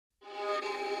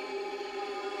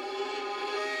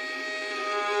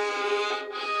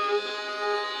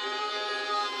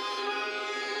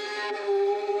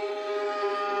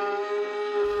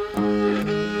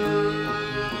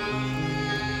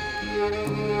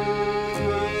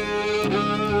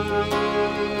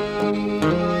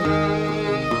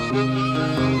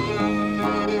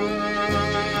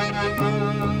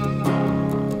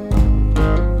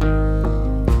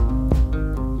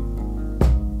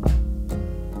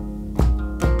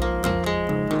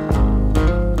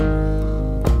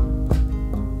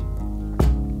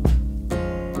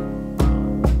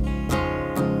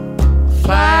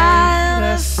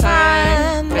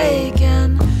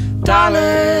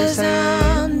Dollars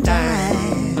and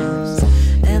dimes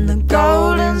in the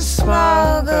golden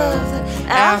smog of the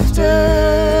afternoon,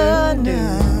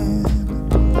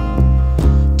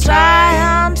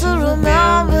 trying to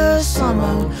remember some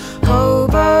old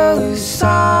hobo's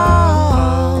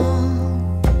song.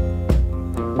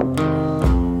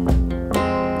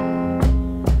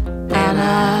 And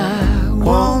I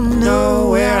won't know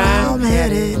where I'm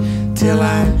headed till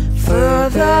I'm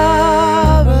further along.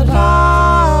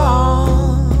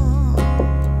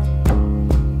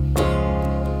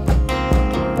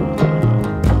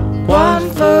 One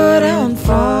foot in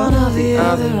front of the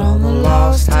other on the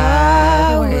lost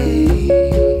highway.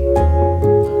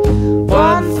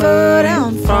 One foot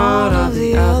in front of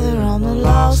the other on the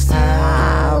lost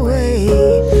highway.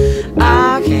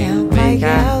 I can't make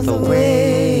out the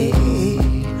way.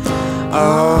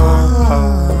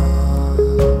 Oh,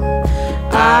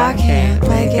 I can't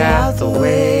make out the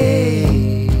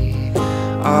way.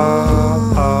 Oh.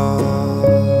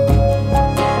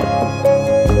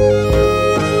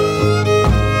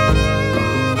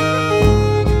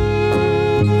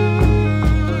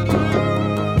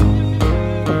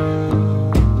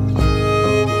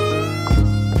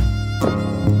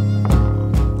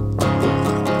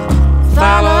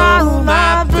 Follow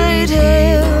my bleed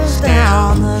heels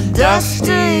down the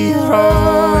dusty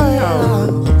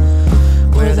road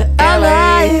where the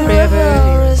LA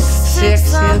River is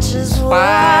 6 inches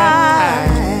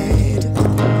wide.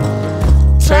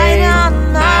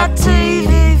 Trading my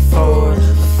TV for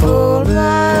the full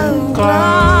blown glowing.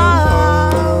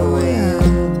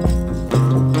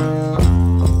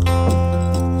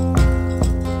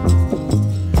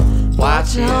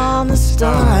 Watching the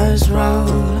stars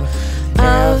roll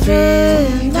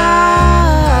every night.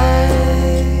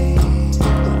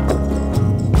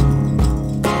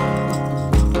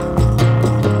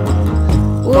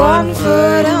 One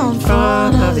foot in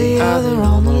front of the other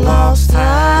on the lost